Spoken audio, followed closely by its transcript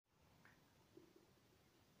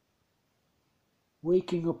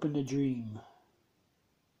Waking Up in a Dream,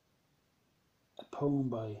 a poem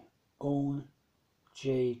by Owen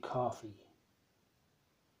J. Coffey.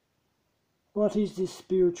 What is this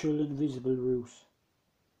spiritual invisible root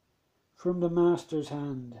from the Master's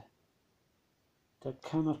hand that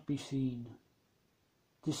cannot be seen?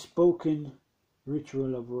 This spoken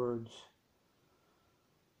ritual of words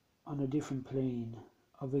on a different plane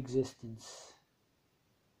of existence.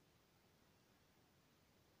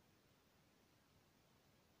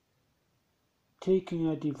 Taking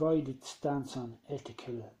a divided stance on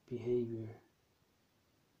ethical behaviour,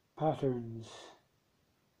 patterns,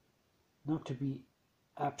 not to be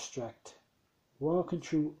abstract, walking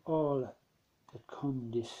through all that come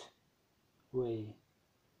this way,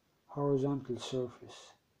 horizontal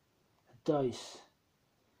surface, a dice,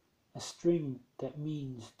 a string that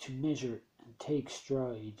means to measure and take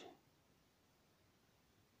stride,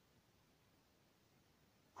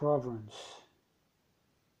 provenance.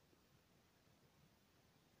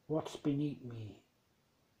 What's beneath me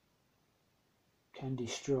can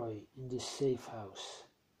destroy in this safe house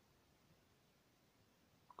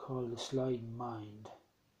called the Sliddin mind.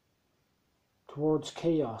 Towards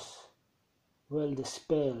chaos, well, the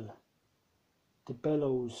spell, the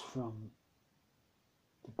bellows from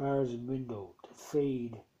the bars and window, the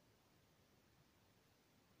fade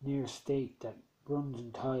near state that runs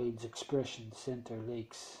in tides, expression center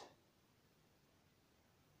lakes,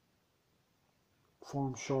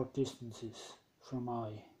 form short distances from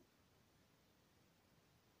I.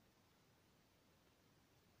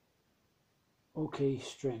 Okay,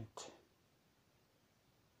 strength.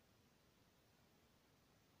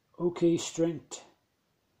 Okay, strength.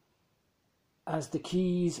 As the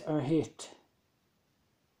keys are hit,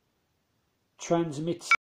 transmits